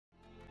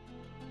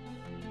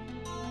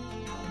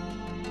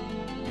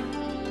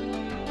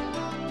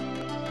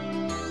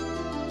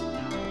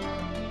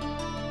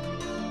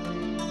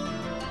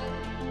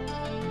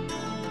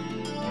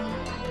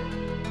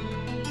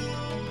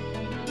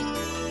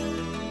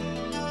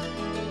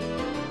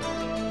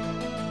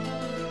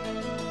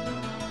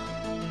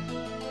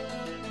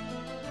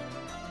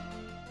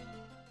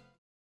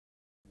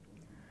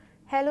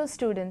Hello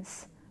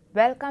students,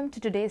 welcome to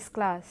today's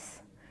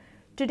class.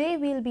 Today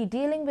we'll be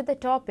dealing with the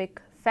topic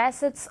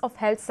Facets of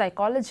Health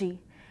Psychology,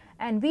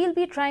 and we'll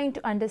be trying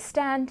to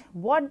understand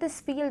what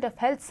this field of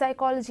health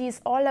psychology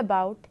is all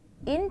about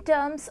in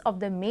terms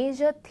of the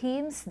major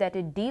themes that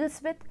it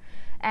deals with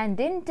and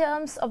in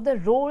terms of the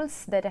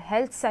roles that a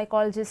health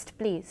psychologist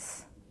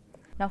plays.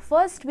 Now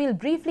first we'll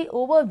briefly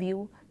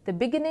overview the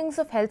beginnings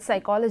of health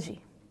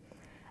psychology.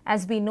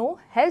 As we know,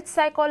 health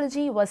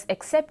psychology was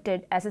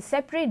accepted as a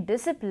separate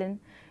discipline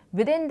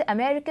within the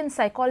American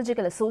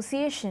Psychological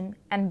Association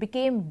and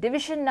became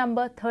division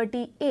number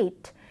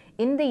 38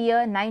 in the year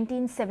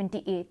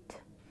 1978.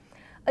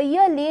 A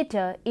year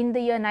later, in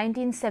the year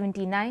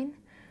 1979,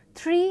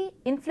 three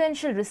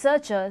influential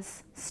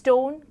researchers,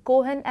 Stone,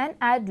 Cohen and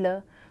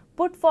Adler,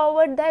 put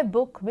forward their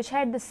book which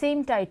had the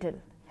same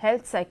title,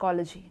 Health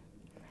Psychology.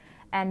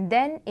 And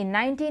then in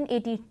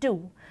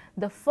 1982,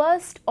 the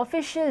first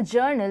official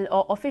journal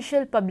or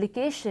official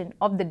publication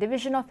of the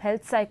Division of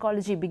Health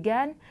Psychology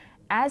began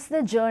as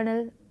the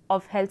Journal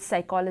of Health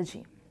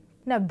Psychology.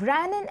 Now,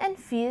 Brannon and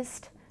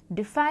Feist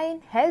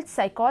define health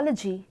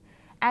psychology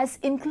as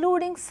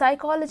including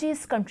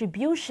psychology's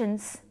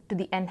contributions to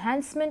the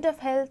enhancement of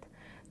health,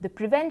 the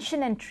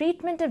prevention and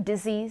treatment of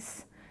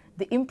disease,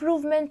 the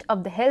improvement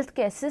of the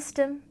healthcare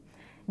system,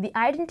 the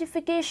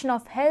identification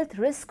of health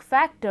risk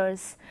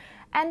factors,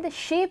 and the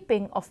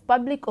shaping of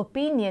public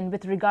opinion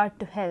with regard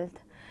to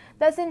health.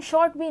 Thus, in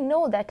short, we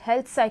know that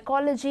health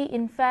psychology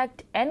in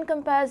fact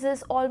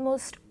encompasses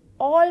almost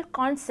all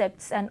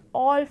concepts and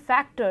all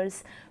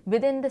factors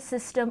within the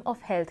system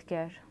of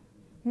healthcare.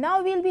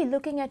 Now we'll be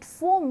looking at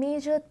four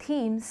major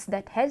themes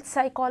that health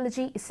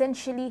psychology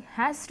essentially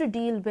has to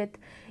deal with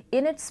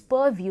in its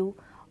purview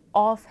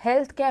of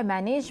healthcare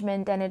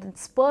management and in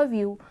its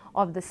purview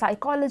of the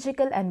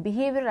psychological and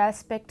behavioral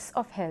aspects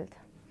of health.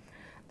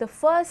 The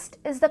first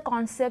is the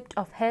concept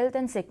of health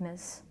and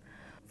sickness.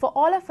 For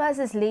all of us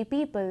as lay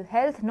people,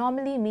 health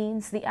normally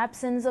means the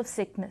absence of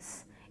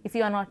sickness. If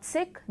you are not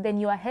sick, then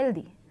you are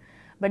healthy.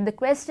 But the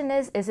question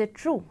is it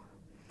true?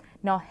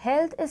 Now,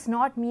 health is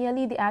not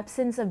merely the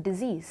absence of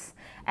disease,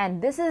 and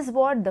this is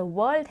what the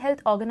World Health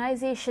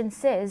Organization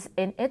says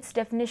in its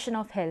definition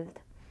of health.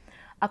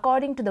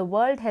 According to the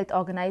World Health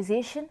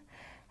Organization,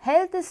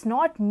 health is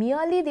not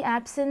merely the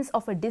absence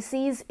of a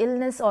disease,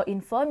 illness or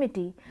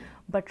infirmity,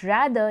 but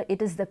rather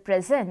it is the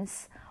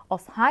presence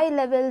of high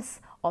levels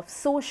of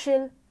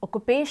social,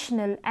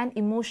 occupational and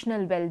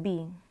emotional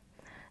well-being.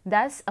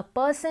 Thus, a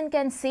person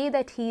can say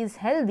that he is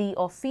healthy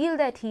or feel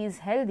that he is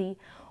healthy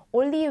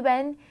only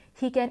when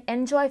he can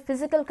enjoy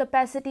physical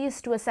capacities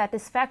to a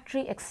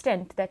satisfactory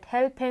extent that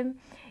help him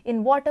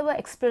in whatever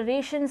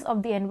explorations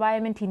of the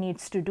environment he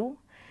needs to do,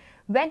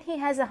 when he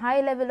has a high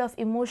level of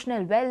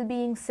emotional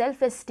well-being,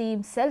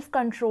 self-esteem,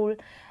 self-control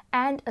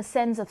and a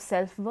sense of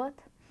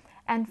self-worth,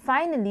 and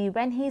finally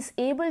when he is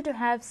able to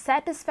have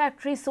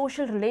satisfactory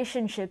social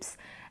relationships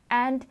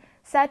and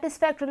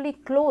satisfactorily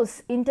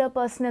close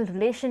interpersonal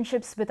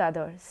relationships with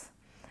others.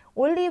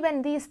 Only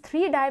when these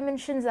three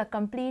dimensions are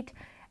complete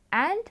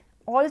and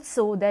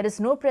also there is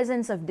no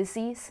presence of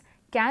disease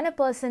can a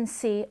person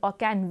say or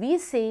can we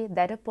say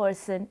that a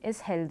person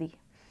is healthy.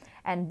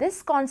 And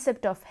this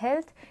concept of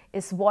health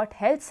is what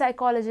health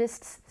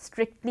psychologists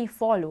strictly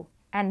follow,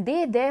 and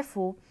they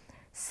therefore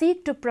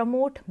seek to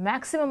promote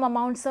maximum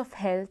amounts of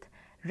health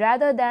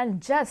rather than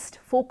just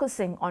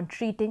focusing on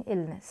treating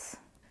illness.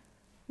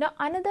 Now,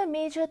 another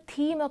major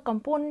theme or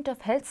component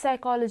of health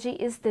psychology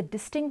is the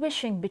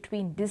distinguishing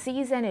between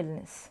disease and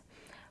illness.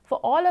 For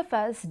all of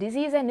us,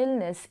 disease and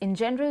illness in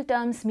general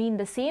terms mean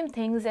the same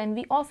things, and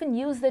we often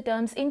use the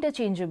terms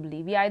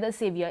interchangeably. We either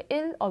say we are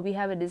ill or we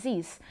have a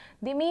disease.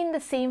 They mean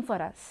the same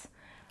for us.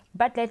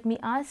 But let me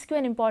ask you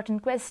an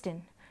important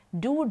question.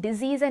 Do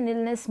disease and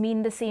illness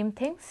mean the same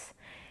things?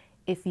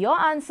 If your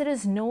answer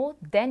is no,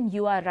 then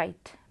you are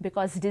right,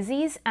 because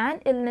disease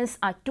and illness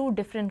are two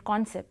different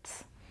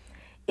concepts.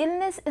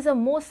 Illness is a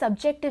more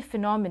subjective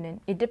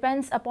phenomenon. It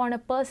depends upon a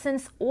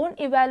person's own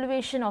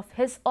evaluation of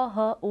his or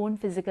her own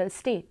physical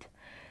state.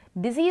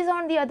 Disease,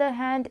 on the other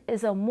hand,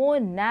 is a more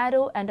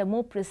narrow and a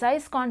more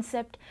precise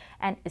concept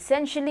and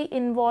essentially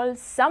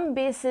involves some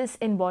basis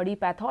in body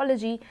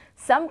pathology,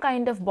 some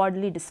kind of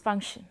bodily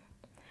dysfunction.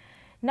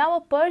 Now,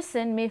 a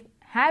person may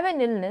have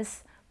an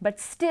illness but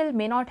still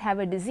may not have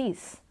a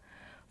disease.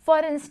 For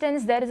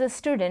instance, there is a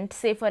student,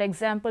 say for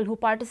example, who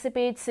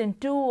participates in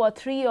 2 or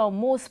 3 or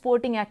more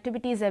sporting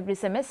activities every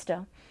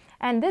semester,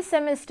 and this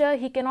semester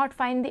he cannot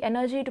find the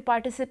energy to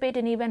participate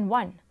in even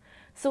one.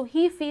 So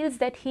he feels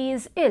that he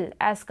is ill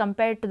as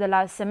compared to the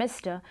last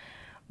semester,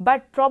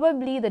 but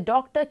probably the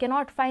doctor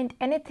cannot find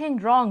anything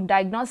wrong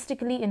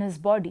diagnostically in his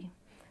body.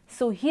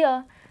 So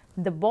here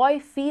the boy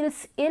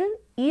feels ill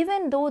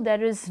even though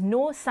there is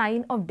no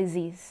sign of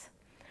disease.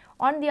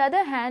 On the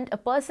other hand, a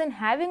person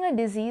having a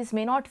disease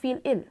may not feel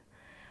ill.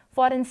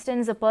 For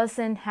instance, a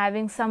person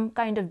having some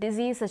kind of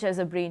disease such as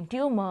a brain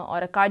tumor or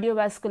a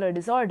cardiovascular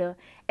disorder,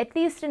 at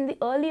least in the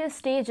earlier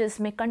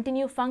stages, may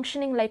continue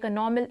functioning like a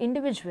normal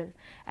individual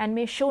and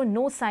may show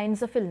no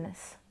signs of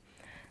illness.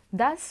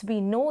 Thus,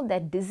 we know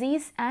that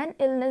disease and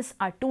illness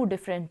are two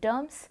different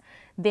terms.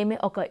 They may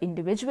occur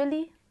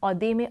individually or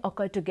they may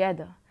occur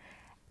together.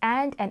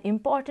 And an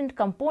important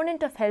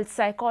component of health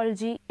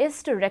psychology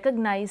is to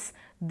recognize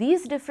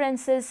these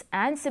differences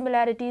and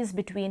similarities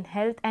between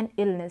health and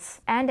illness.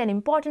 And an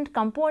important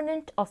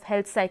component of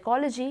health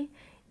psychology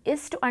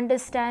is to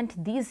understand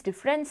these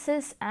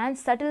differences and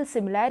subtle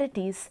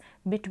similarities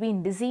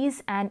between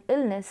disease and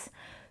illness,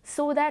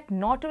 so that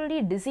not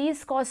only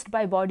disease caused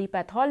by body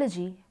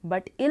pathology,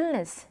 but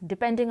illness,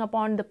 depending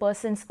upon the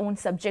person's own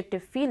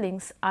subjective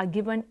feelings, are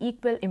given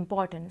equal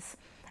importance.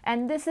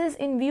 And this is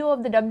in view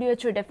of the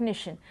WHO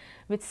definition,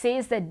 which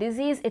says that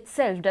disease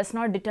itself does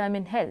not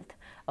determine health.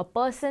 A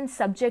person's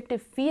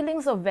subjective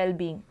feelings of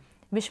well-being,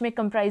 which may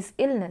comprise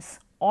illness,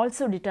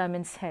 also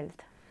determines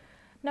health.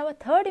 Now, a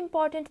third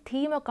important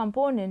theme or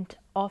component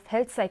of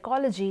health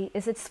psychology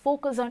is its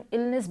focus on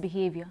illness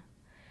behavior.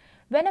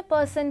 When a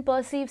person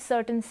perceives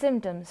certain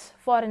symptoms,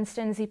 for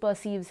instance, he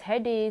perceives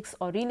headaches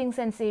or reeling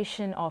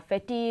sensation or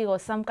fatigue or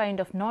some kind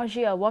of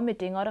nausea,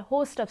 vomiting, or a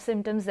host of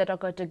symptoms that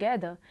occur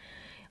together,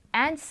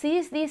 and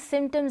sees these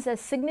symptoms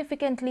as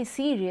significantly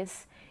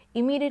serious,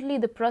 immediately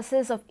the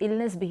process of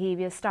illness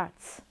behavior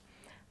starts.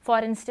 For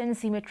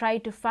instance, he may try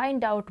to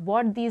find out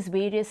what these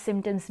various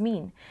symptoms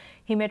mean.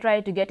 He may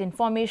try to get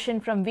information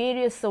from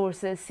various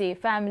sources, say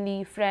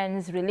family,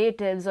 friends,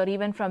 relatives, or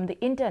even from the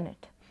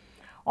internet.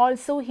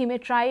 Also, he may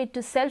try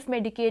to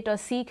self-medicate or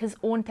seek his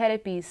own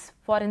therapies,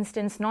 for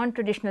instance,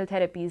 non-traditional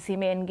therapies. He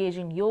may engage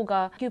in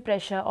yoga,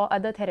 acupressure, or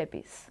other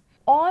therapies.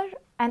 Or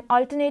an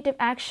alternative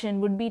action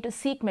would be to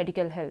seek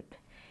medical help.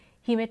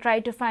 He may try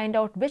to find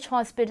out which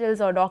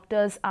hospitals or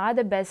doctors are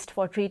the best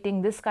for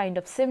treating this kind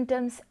of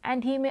symptoms,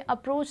 and he may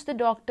approach the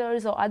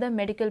doctors or other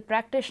medical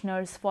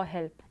practitioners for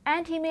help.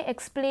 And he may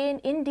explain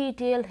in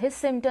detail his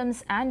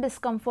symptoms and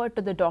discomfort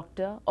to the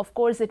doctor. Of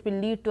course, it will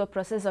lead to a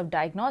process of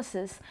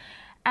diagnosis,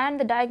 and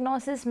the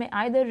diagnosis may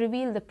either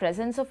reveal the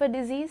presence of a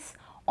disease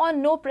or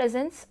no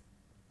presence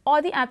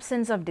or the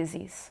absence of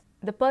disease.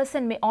 The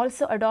person may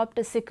also adopt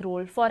a sick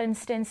role. For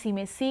instance, he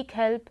may seek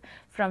help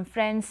from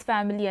friends,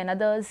 family, and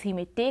others. He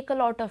may take a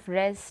lot of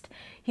rest.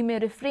 He may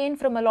refrain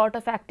from a lot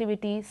of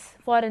activities.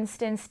 For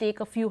instance, take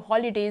a few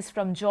holidays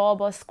from job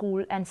or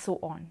school, and so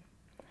on.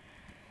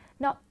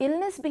 Now,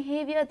 illness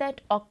behavior that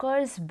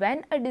occurs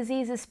when a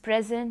disease is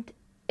present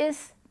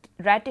is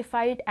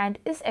ratified and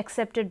is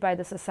accepted by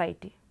the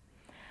society.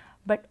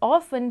 But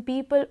often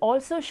people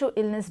also show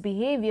illness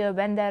behavior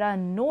when there are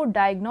no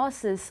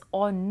diagnosis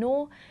or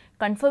no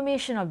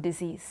confirmation of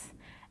disease,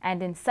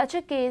 and in such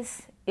a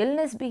case,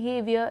 illness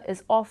behavior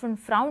is often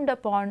frowned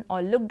upon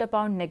or looked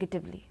upon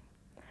negatively.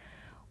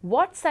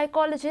 What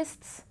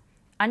psychologists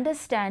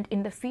understand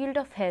in the field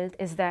of health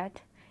is that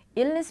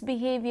illness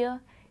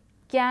behavior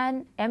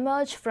can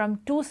emerge from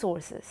two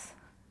sources.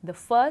 The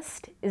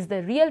first is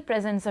the real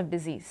presence of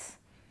disease,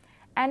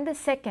 and the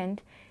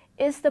second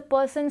is the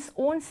person's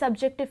own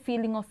subjective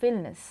feeling of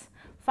illness.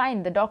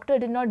 Fine, the doctor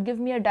did not give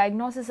me a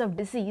diagnosis of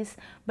disease,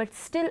 but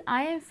still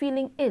I am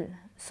feeling ill.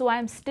 So I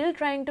am still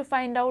trying to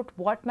find out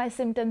what my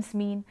symptoms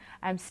mean.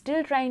 I am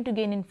still trying to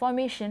gain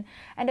information,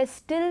 and I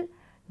still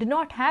do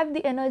not have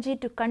the energy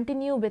to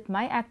continue with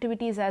my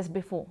activities as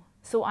before.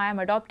 So I am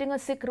adopting a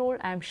sick role.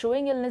 I am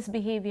showing illness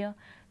behavior,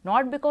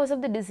 not because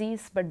of the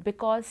disease, but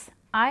because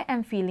I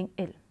am feeling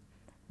ill.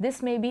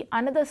 This may be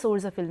another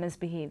source of illness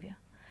behavior.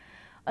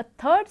 A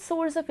third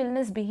source of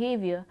illness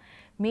behavior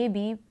may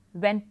be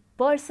when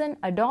person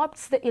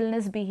adopts the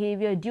illness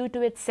behavior due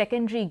to its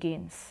secondary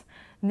gains.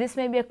 This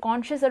may be a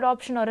conscious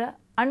adoption or an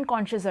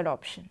unconscious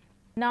adoption.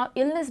 Now,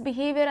 illness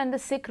behavior and the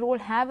sick role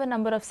have a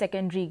number of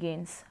secondary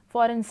gains.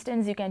 For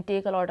instance, you can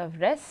take a lot of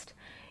rest,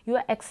 you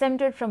are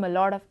exempted from a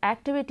lot of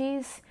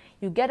activities,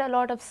 you get a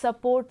lot of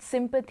support,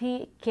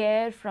 sympathy,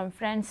 care from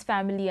friends,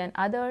 family, and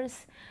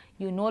others.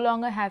 You no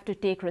longer have to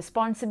take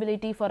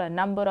responsibility for a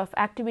number of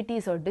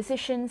activities or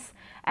decisions,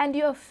 and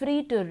you are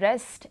free to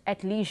rest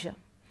at leisure.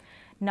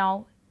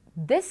 Now,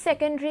 this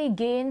secondary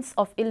gains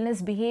of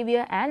illness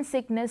behavior and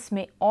sickness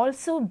may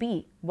also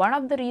be one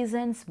of the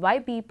reasons why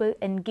people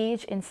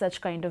engage in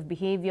such kind of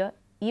behavior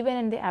even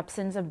in the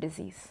absence of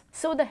disease.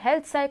 So the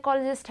health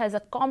psychologist has a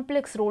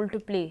complex role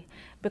to play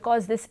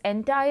because this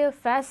entire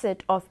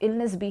facet of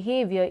illness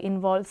behavior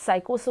involves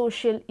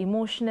psychosocial,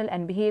 emotional,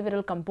 and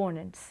behavioral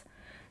components.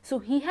 So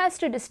he has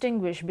to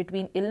distinguish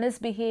between illness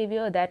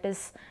behavior that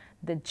is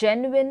the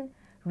genuine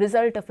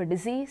result of a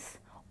disease,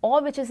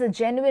 or which is a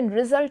genuine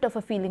result of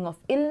a feeling of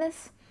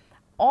illness,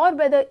 or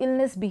whether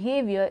illness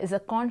behavior is a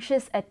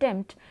conscious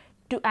attempt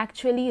to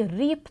actually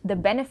reap the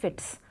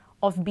benefits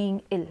of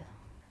being ill.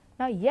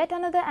 Now, yet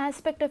another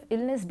aspect of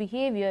illness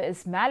behavior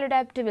is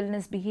maladaptive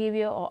illness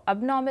behavior or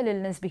abnormal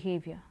illness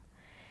behavior.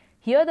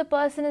 Here the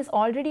person is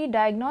already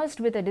diagnosed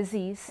with a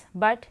disease,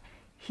 but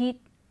he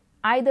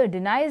either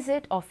denies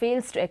it or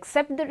fails to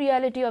accept the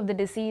reality of the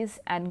disease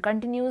and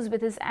continues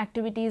with his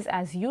activities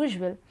as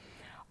usual.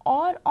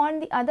 Or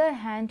on the other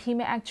hand, he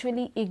may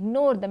actually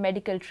ignore the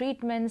medical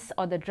treatments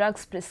or the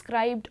drugs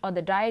prescribed or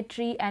the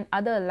dietary and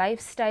other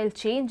lifestyle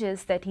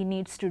changes that he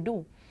needs to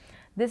do.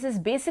 This is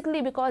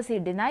basically because he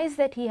denies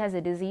that he has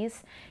a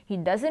disease, he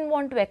doesn't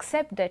want to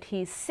accept that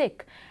he is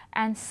sick,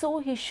 and so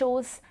he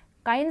shows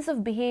kinds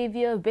of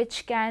behavior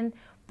which can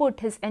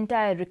put his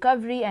entire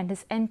recovery and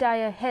his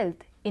entire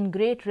health in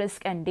great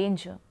risk and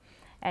danger.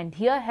 And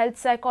here health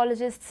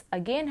psychologists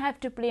again have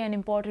to play an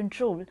important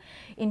role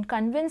in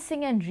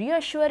convincing and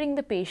reassuring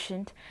the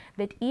patient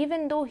that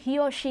even though he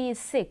or she is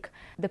sick,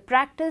 the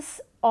practice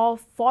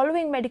of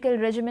following medical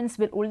regimens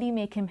will only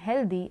make him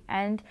healthy,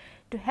 and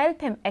to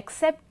help him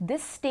accept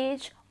this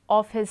stage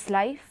of his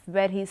life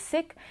where he is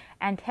sick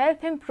and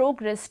help him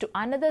progress to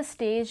another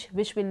stage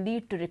which will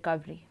lead to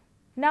recovery.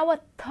 Now, a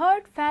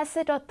third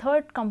facet or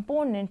third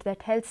component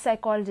that health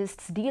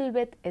psychologists deal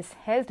with is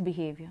health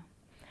behavior.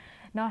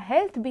 Now,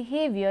 health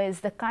behavior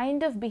is the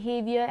kind of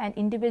behavior an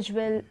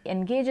individual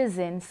engages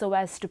in so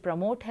as to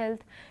promote health,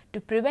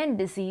 to prevent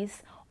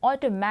disease, or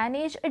to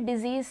manage a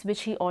disease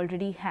which he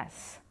already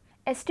has.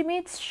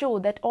 Estimates show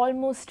that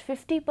almost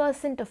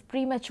 50% of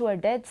premature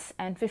deaths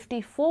and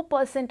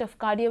 54% of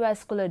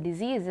cardiovascular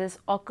diseases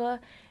occur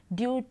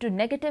due to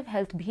negative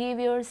health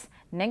behaviors,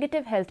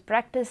 negative health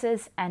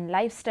practices, and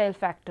lifestyle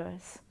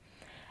factors.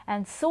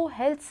 And so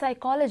health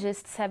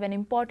psychologists have an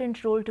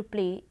important role to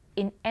play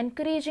in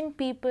encouraging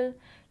people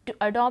to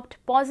adopt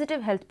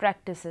positive health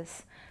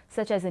practices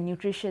such as a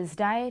nutritious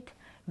diet,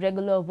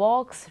 regular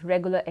walks,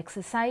 regular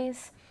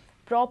exercise,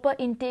 proper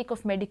intake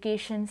of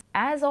medications,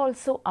 as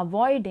also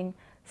avoiding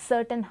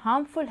certain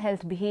harmful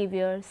health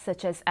behaviors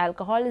such as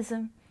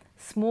alcoholism,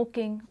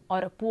 smoking, or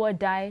a poor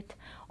diet,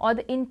 or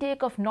the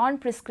intake of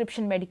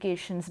non-prescription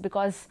medications,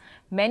 because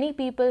many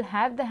people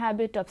have the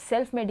habit of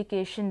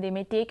self-medication. They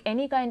may take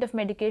any kind of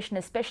medication,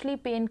 especially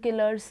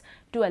painkillers,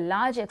 to a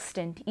large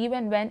extent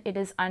even when it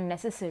is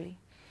unnecessary.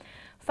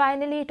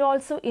 Finally, it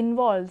also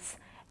involves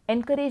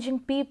encouraging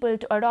people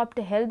to adopt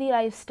a healthy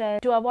lifestyle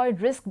to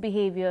avoid risk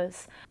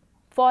behaviors,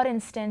 for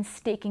instance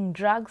taking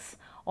drugs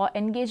or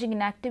engaging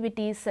in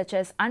activities such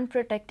as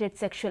unprotected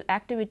sexual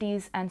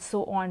activities and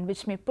so on,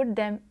 which may put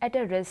them at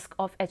a risk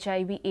of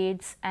HIV,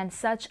 AIDS and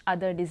such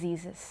other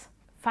diseases.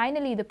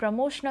 Finally, the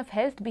promotion of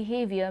health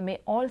behavior may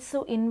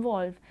also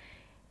involve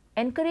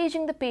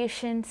encouraging the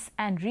patients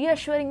and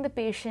reassuring the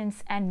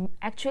patients and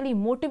actually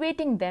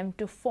motivating them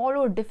to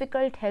follow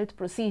difficult health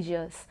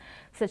procedures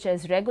such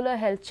as regular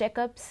health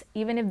checkups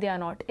even if they are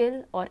not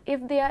ill, or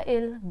if they are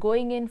ill,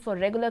 going in for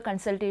regular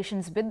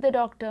consultations with the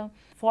doctor,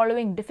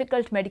 following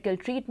difficult medical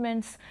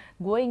treatments,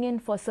 going in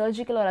for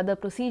surgical or other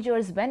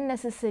procedures when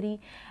necessary,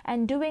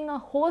 and doing a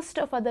host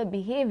of other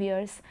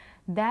behaviors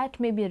that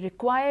may be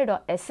required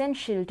or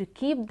essential to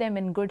keep them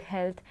in good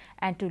health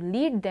and to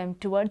lead them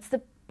towards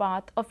the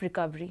path of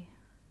recovery.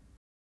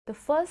 The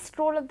first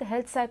role of the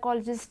health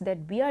psychologist that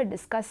we are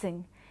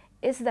discussing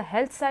is the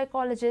health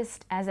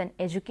psychologist as an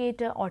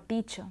educator or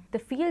teacher. The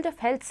field of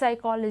health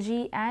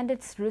psychology and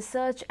its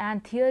research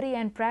and theory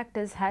and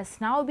practice has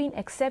now been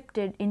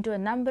accepted into a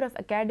number of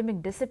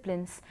academic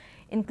disciplines,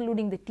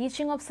 including the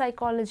teaching of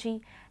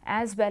psychology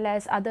as well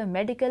as other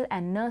medical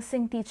and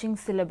nursing teaching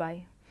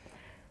syllabi.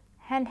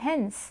 And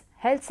hence,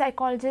 health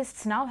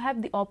psychologists now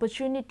have the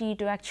opportunity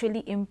to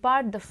actually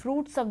impart the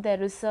fruits of their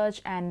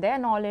research and their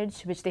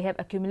knowledge which they have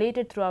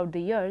accumulated throughout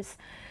the years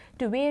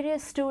to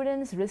various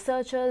students,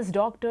 researchers,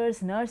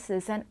 doctors,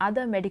 nurses and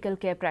other medical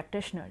care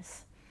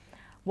practitioners.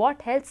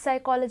 What health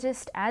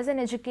psychologist as an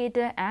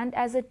educator and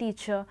as a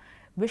teacher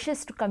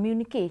wishes to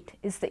communicate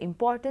is the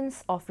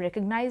importance of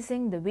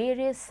recognizing the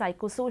various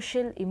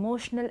psychosocial,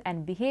 emotional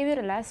and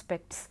behavioral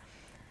aspects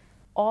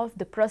of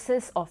the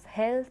process of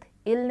health,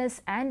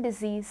 illness and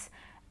disease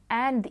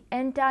and the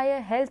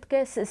entire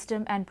healthcare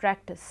system and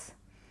practice.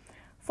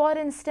 For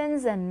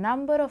instance, a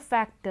number of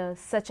factors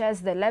such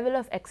as the level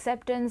of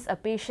acceptance a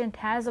patient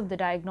has of the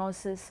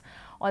diagnosis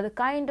or the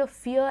kind of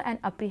fear and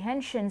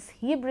apprehensions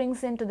he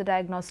brings into the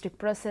diagnostic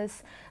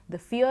process, the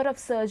fear of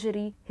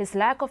surgery, his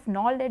lack of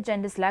knowledge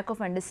and his lack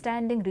of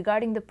understanding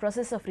regarding the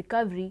process of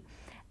recovery,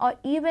 or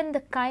even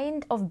the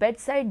kind of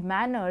bedside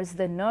manners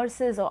the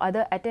nurses or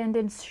other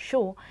attendants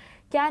show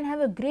can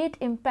have a great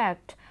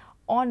impact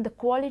on the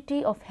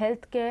quality of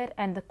healthcare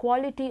and the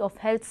quality of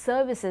health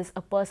services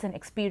a person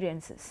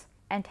experiences.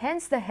 And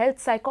hence the health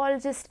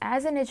psychologist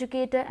as an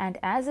educator and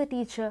as a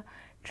teacher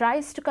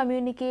tries to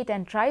communicate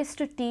and tries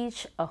to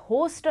teach a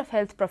host of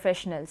health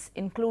professionals,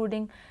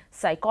 including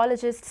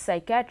psychologists,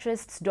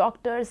 psychiatrists,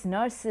 doctors,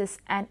 nurses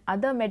and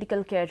other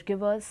medical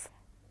caregivers,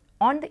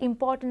 on the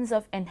importance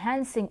of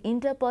enhancing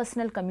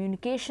interpersonal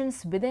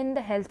communications within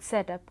the health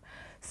setup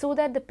so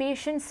that the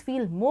patients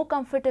feel more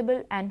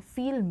comfortable and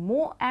feel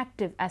more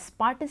active as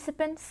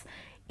participants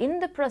in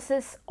the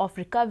process of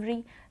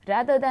recovery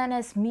rather than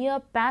as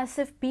mere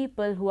passive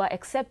people who are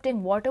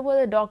accepting whatever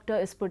the doctor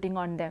is putting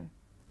on them.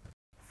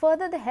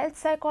 Further, the health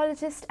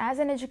psychologist as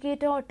an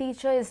educator or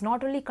teacher is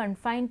not only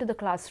confined to the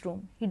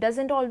classroom. He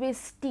doesn't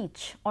always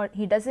teach, or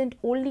he doesn't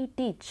only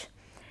teach.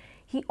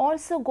 He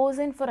also goes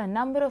in for a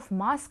number of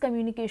mass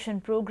communication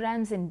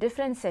programs in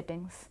different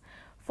settings.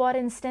 For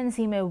instance,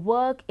 he may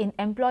work in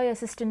employee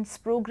assistance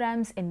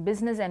programs in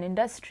business and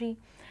industry,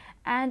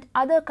 and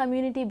other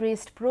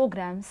community-based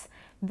programs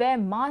where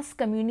mass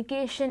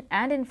communication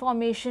and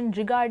information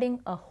regarding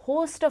a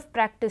host of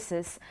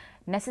practices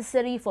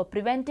necessary for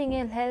preventing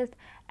ill health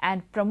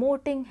and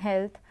promoting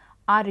health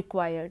are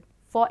required.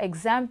 For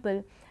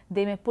example,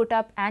 they may put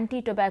up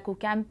anti-tobacco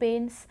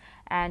campaigns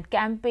and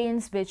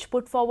campaigns which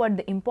put forward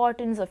the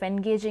importance of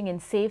engaging in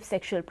safe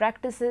sexual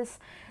practices,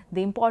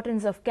 the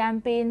importance of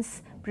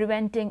campaigns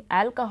preventing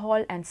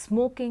alcohol and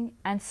smoking,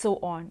 and so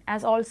on,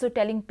 as also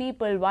telling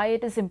people why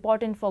it is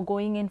important for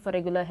going in for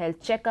regular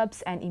health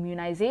checkups and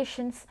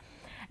immunizations,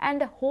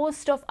 and a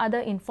host of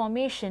other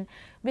information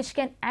which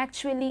can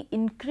actually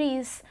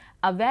increase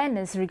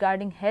awareness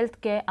regarding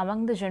healthcare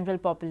among the general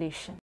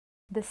population.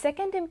 The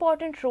second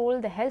important role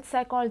the health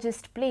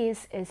psychologist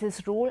plays is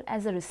his role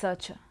as a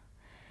researcher.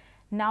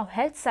 Now,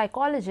 health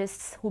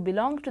psychologists who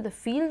belong to the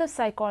field of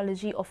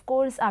psychology, of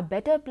course, are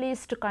better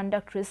placed to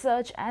conduct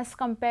research as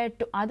compared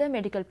to other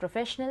medical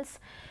professionals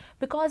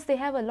because they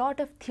have a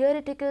lot of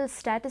theoretical,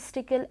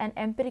 statistical and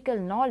empirical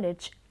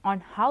knowledge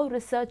on how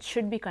research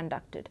should be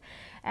conducted,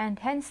 and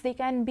hence they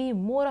can be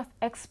more of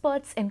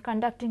experts in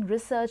conducting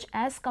research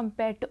as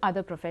compared to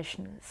other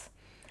professionals.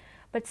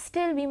 But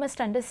still, we must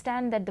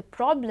understand that the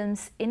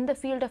problems in the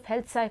field of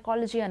health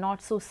psychology are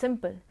not so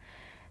simple.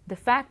 The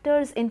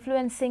factors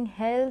influencing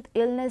health,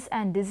 illness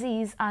and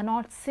disease are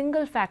not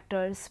single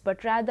factors,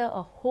 but rather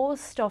a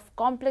host of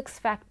complex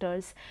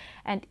factors,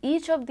 and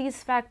each of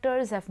these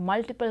factors have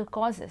multiple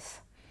causes.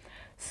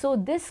 So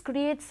this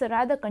creates a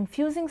rather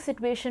confusing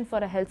situation for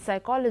a health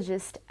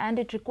psychologist, and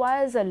it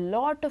requires a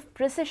lot of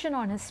precision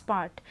on his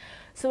part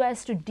so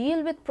as to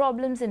deal with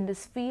problems in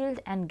this field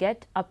and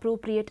get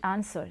appropriate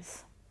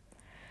answers.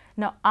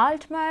 Now,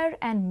 Altmaier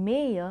and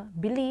Mayer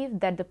believe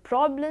that the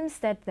problems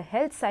that the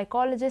health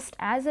psychologist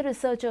as a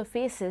researcher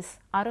faces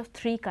are of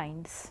three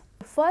kinds.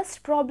 The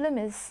first problem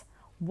is,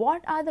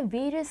 what are the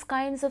various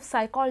kinds of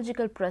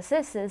psychological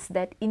processes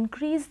that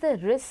increase the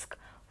risk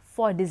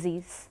for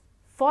disease?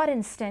 For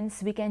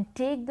instance, we can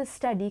take the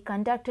study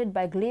conducted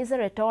by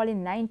Glaser et al.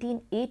 In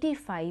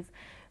 1985,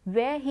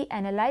 where he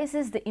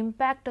analyzes the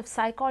impact of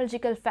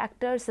psychological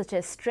factors such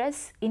as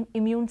stress in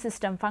immune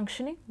system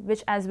functioning,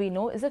 which as we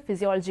know is a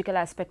physiological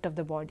aspect of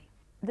the body.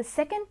 The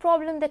second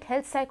problem that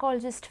health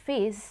psychologists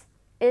face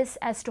is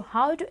as to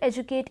how to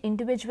educate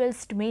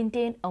individuals to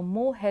maintain a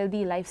more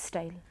healthy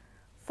lifestyle.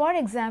 For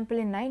example,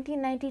 in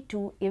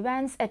 1992,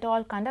 Evans et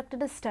al.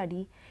 Conducted a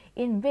study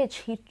in which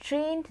he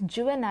trained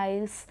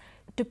juveniles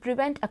to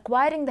prevent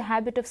acquiring the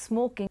habit of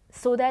smoking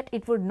so that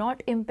it would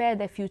not impair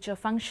their future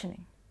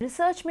functioning.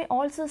 Research may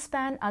also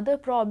span other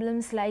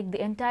problems like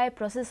the entire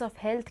process of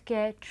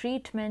healthcare,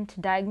 treatment,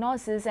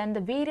 diagnosis, and the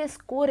various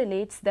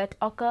correlates that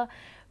occur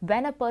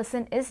when a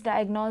person is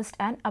diagnosed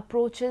and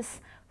approaches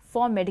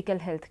for medical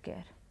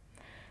healthcare.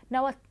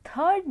 Now, a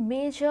third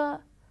major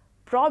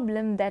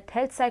problem that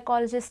health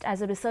psychologist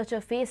as a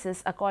researcher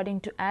faces, according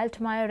to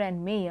Altmaier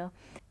and Mayer,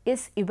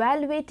 is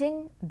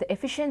evaluating the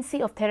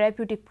efficiency of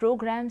therapeutic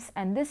programs,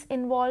 and this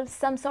involves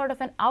some sort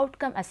of an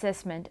outcome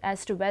assessment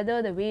as to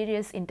whether the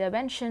various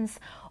interventions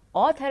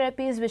or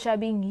therapies which are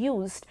being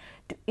used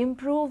to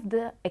improve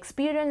the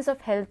experience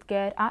of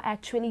healthcare are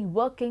actually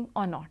working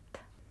or not.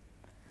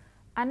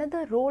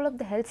 Another role of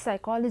the health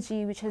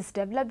psychology which has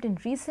developed in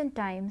recent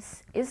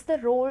times is the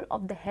role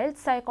of the health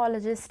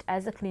psychologist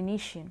as a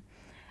clinician,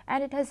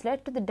 and it has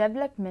led to the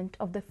development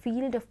of the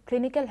field of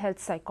clinical health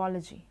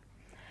psychology.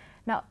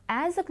 Now,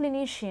 as a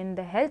clinician,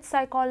 the health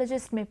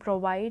psychologist may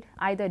provide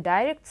either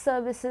direct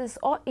services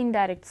or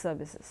indirect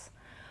services.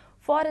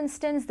 For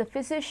instance, the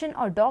physician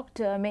or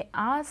doctor may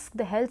ask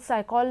the health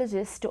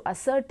psychologist to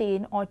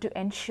ascertain or to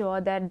ensure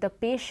that the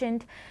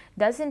patient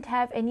doesn't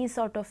have any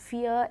sort of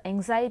fear,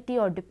 anxiety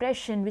or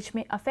depression which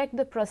may affect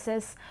the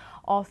process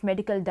of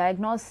medical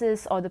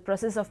diagnosis or the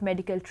process of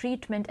medical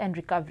treatment and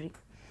recovery.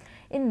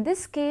 In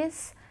this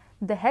case,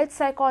 the health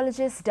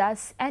psychologist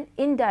does an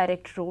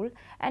indirect role,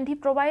 and he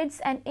provides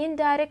an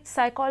indirect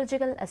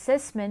psychological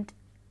assessment,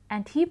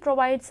 and he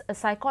provides a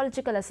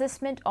psychological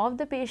assessment of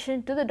the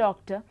patient to the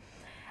doctor,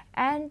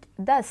 and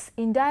thus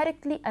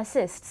indirectly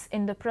assists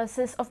in the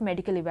process of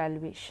medical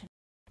evaluation.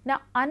 Now,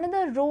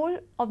 another role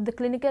of the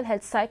clinical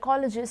health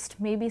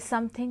psychologist may be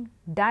something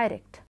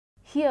direct.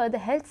 Here, the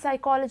health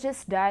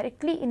psychologist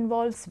directly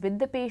involves with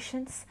the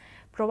patients,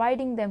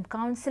 providing them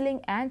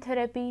counseling and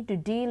therapy to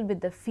deal with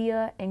the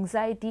fear,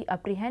 anxiety,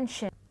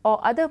 apprehension, or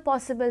other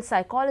possible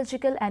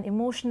psychological and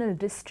emotional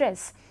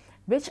distress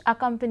which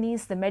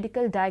accompanies the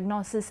medical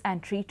diagnosis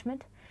and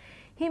treatment.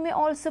 He may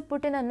also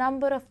put in a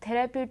number of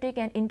therapeutic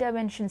and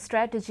intervention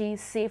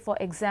strategies, say for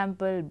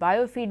example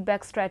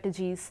biofeedback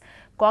strategies,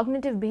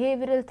 cognitive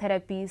behavioral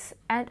therapies,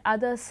 and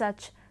other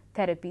such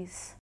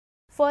therapies.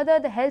 Further,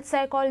 the health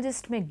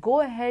psychologist may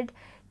go ahead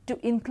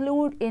to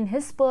include in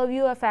his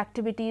purview of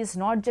activities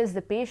not just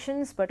the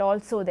patients but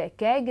also their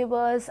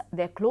caregivers,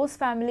 their close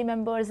family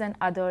members and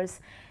others,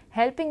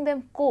 helping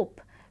them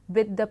cope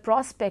with the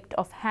prospect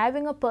of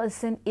having a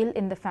person ill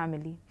in the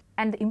family.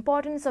 And the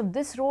importance of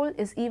this role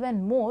is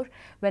even more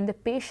when the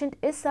patient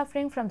is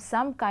suffering from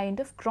some kind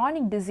of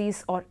chronic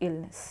disease or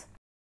illness.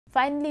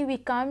 Finally, we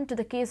come to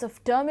the case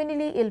of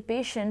terminally ill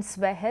patients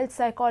where health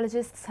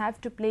psychologists have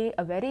to play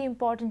a very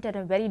important and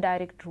a very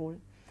direct role.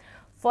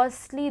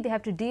 Firstly, they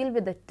have to deal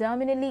with the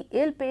terminally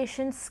ill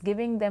patients,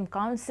 giving them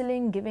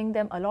counseling, giving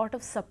them a lot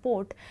of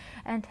support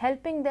and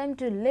helping them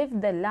to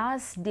live the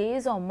last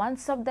days or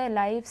months of their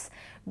lives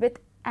with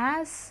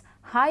as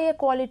high a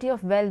quality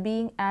of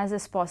well-being as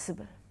is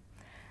possible.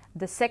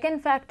 The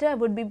second factor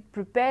would be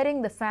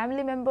preparing the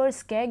family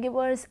members,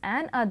 caregivers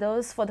and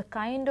others for the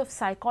kind of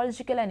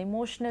psychological and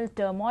emotional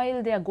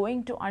turmoil they are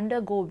going to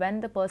undergo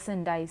when the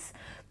person dies,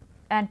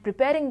 and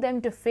preparing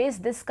them to face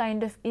this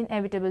kind of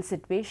inevitable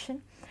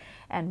situation.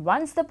 And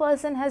once the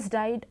person has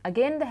died,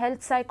 again the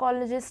health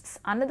psychologists,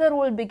 another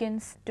role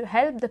begins to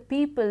help the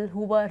people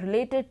who were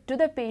related to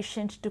the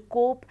patient to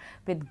cope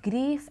with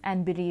grief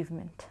and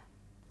bereavement.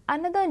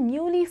 Another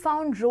newly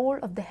found role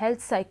of the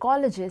health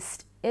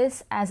psychologist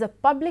is as a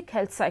public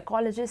health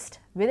psychologist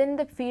within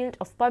the field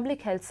of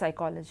public health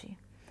psychology.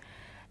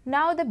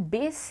 Now, the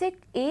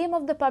basic aim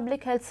of the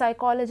public health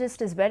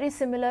psychologist is very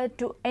similar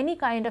to any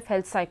kind of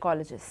health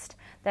psychologist,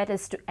 that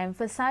is to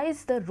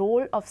emphasize the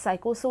role of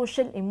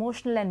psychosocial,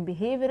 emotional and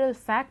behavioral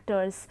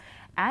factors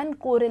and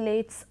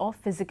correlates of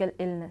physical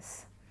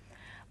illness.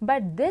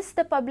 But this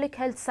the public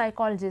health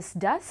psychologist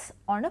does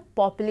on a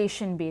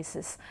population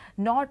basis,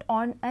 not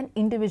on an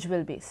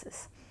individual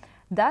basis.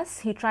 Thus,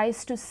 he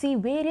tries to see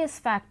various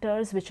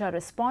factors which are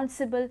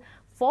responsible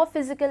for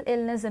physical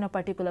illness in a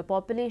particular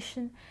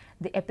population,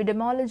 the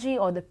epidemiology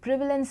or the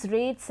prevalence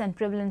rates and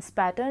prevalence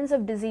patterns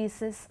of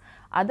diseases,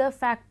 other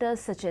factors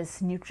such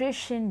as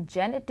nutrition,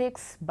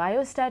 genetics,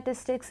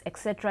 biostatistics,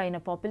 etc. in a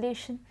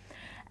population,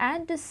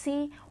 and to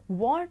see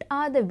what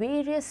are the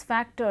various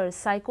factors,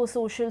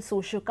 psychosocial,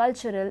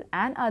 sociocultural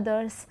and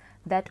others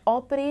that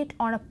operate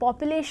on a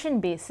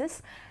population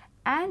basis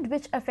and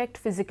which affect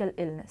physical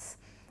illness.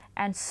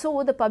 And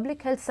so, the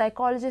public health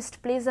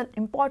psychologist plays an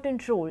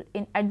important role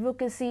in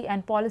advocacy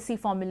and policy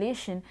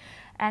formulation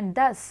and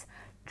thus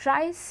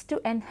tries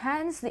to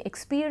enhance the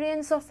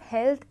experience of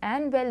health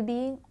and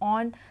well-being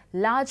on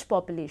large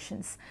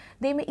populations.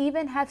 They may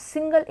even have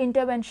single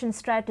intervention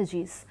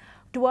strategies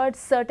towards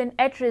certain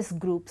at-risk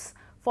groups.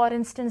 For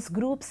instance,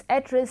 groups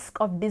at risk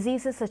of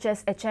diseases such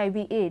as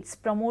HIV/AIDS,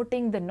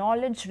 promoting the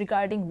knowledge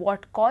regarding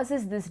what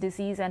causes this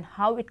disease and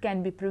how it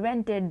can be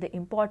prevented, the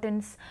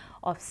importance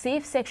of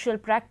safe sexual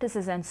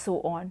practices and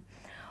so on.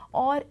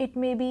 Or it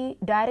may be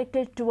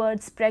directed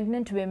towards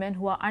pregnant women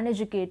who are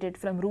uneducated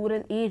from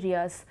rural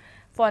areas.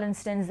 For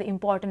instance, the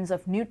importance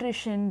of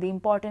nutrition, the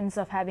importance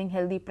of having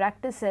healthy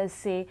practices,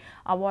 say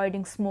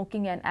avoiding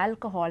smoking and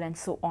alcohol and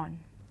so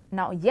on.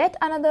 Now, yet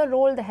another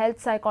role the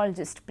health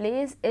psychologist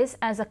plays is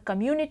as a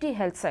community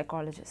health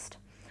psychologist.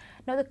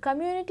 Now, the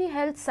community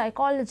health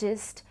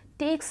psychologist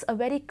takes a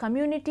very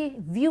community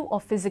view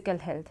of physical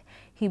health.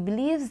 He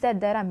believes that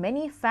there are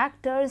many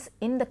factors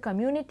in the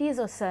communities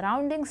or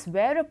surroundings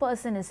where a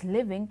person is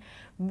living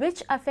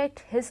which affect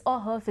his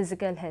or her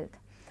physical health.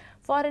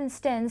 For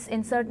instance,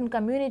 in certain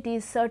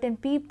communities, certain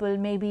people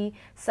may be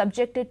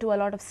subjected to a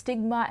lot of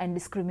stigma and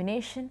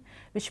discrimination,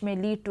 which may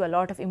lead to a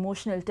lot of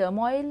emotional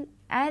turmoil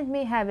and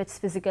may have its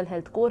physical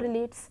health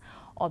correlates,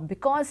 or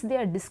because they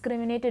are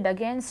discriminated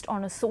against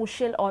on a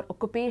social or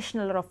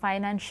occupational or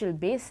financial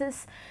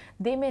basis,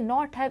 they may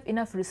not have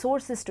enough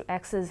resources to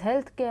access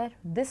healthcare.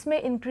 This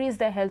may increase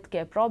their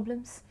healthcare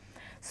problems.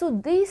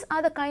 So these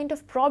are the kind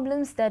of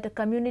problems that a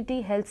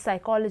community health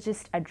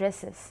psychologist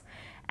addresses,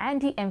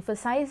 and he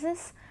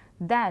emphasizes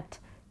that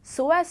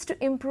so as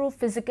to improve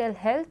physical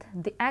health,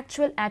 the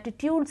actual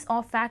attitudes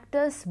or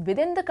factors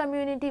within the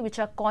community which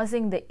are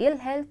causing the ill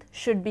health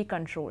should be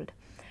controlled.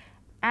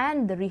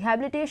 And the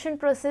rehabilitation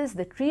process,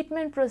 the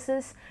treatment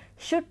process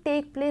should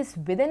take place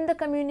within the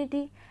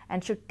community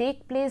and should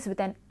take place with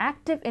an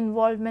active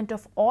involvement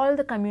of all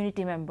the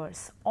community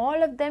members.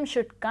 All of them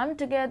should come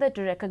together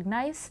to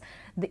recognize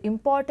the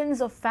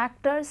importance of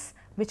factors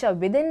which are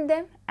within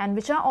them and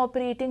which are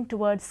operating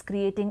towards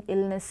creating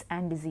illness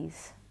and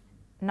disease.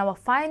 Now, a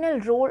final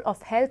role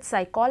of health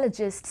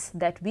psychologists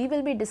that we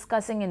will be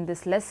discussing in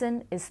this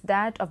lesson is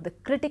that of the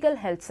critical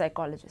health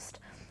psychologist.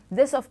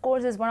 This, of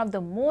course, is one of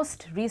the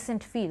most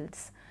recent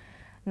fields.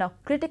 Now,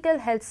 critical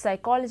health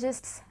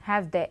psychologists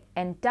have their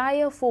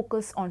entire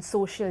focus on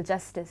social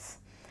justice.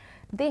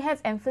 They have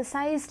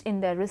emphasized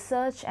in their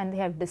research and they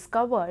have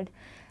discovered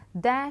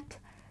that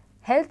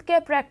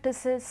healthcare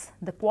practices,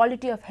 the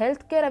quality of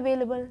healthcare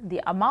available,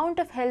 the amount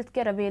of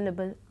healthcare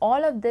available,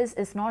 all of this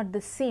is not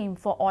the same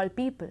for all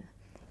people.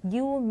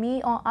 You,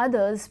 me or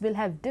others will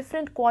have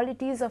different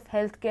qualities of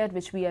healthcare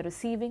which we are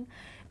receiving.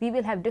 We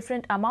will have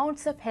different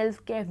amounts of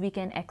healthcare we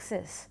can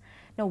access.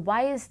 Now,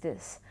 why is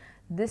this?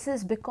 This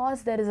is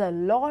because there is a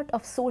lot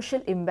of social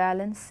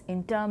imbalance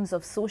in terms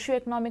of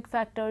socioeconomic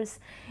factors,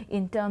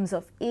 in terms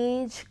of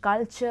age,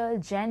 culture,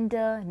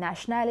 gender,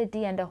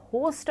 nationality and a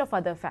host of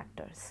other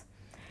factors.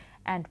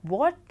 And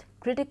what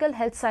critical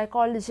health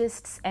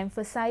psychologists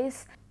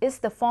emphasize is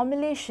the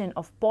formulation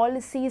of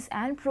policies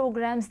and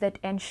programs that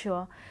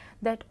ensure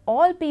that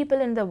all people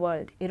in the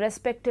world,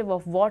 irrespective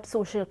of what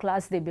social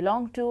class they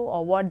belong to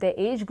or what their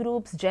age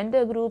groups,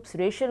 gender groups,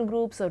 racial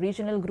groups or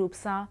regional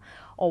groups are,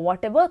 or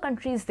whatever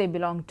countries they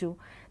belong to,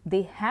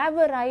 they have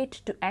a right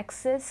to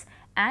access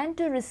and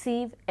to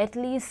receive at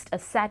least a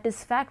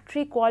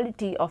satisfactory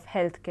quality of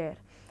health care.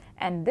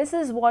 And this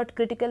is what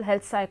critical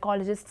health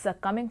psychologists are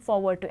coming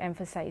forward to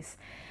emphasize.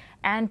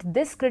 And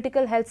this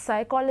critical health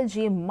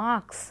psychology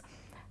marks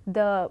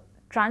the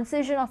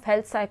transition of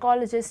health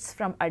psychologists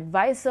from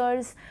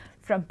advisors,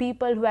 from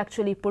people who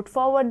actually put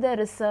forward their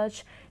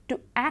research, to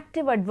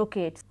active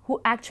advocates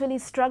who actually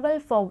struggle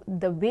for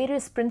the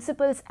various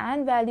principles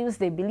and values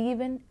they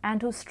believe in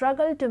and who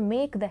struggle to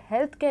make the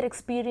healthcare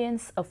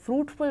experience a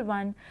fruitful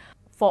one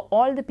for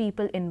all the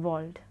people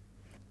involved.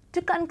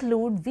 To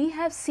conclude, we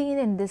have seen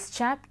in this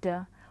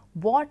chapter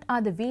what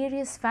are the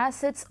various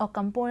facets or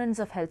components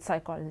of health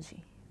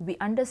psychology. We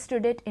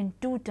understood it in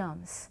two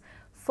terms.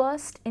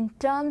 First, in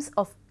terms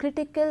of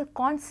critical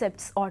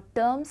concepts or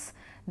terms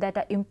that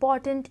are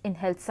important in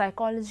health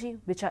psychology,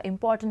 which are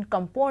important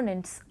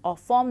components or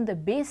form the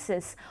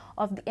basis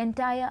of the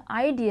entire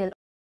ideal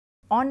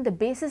on the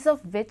basis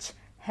of which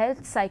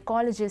health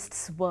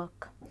psychologists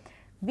work.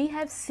 We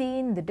have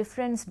seen the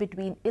difference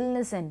between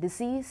illness and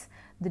disease,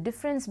 the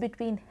difference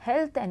between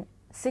health and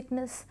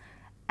sickness,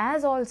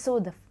 as also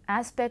the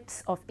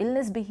aspects of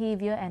illness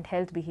behavior and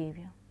health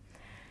behavior.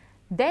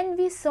 Then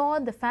we saw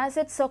the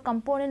facets or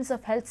components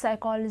of health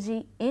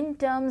psychology in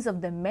terms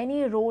of the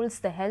many roles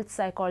the health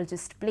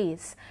psychologist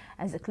plays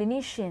as a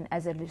clinician,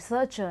 as a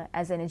researcher,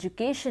 as an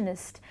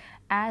educationist,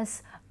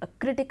 as a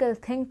critical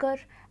thinker,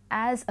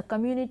 as a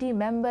community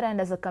member and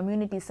as a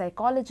community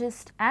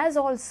psychologist, as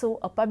also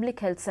a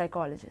public health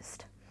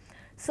psychologist.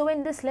 So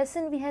in this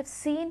lesson we have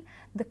seen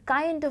the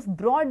kind of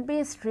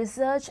broad-based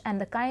research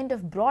and the kind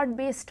of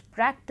broad-based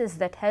practice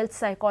that health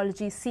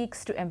psychology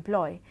seeks to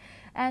employ,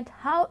 and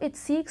how it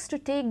seeks to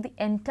take the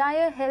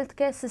entire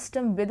healthcare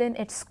system within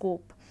its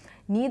scope,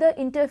 neither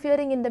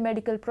interfering in the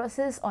medical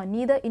process or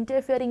neither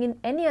interfering in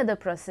any other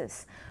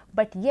process,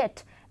 but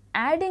yet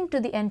adding to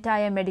the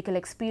entire medical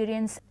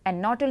experience, and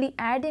not only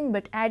adding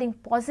but adding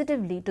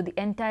positively to the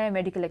entire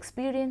medical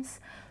experience,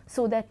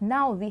 so that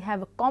now we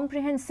have a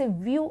comprehensive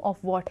view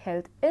of what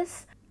health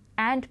is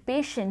and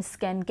patients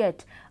can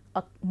get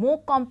a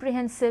more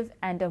comprehensive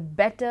and a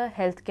better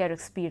healthcare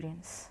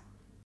experience.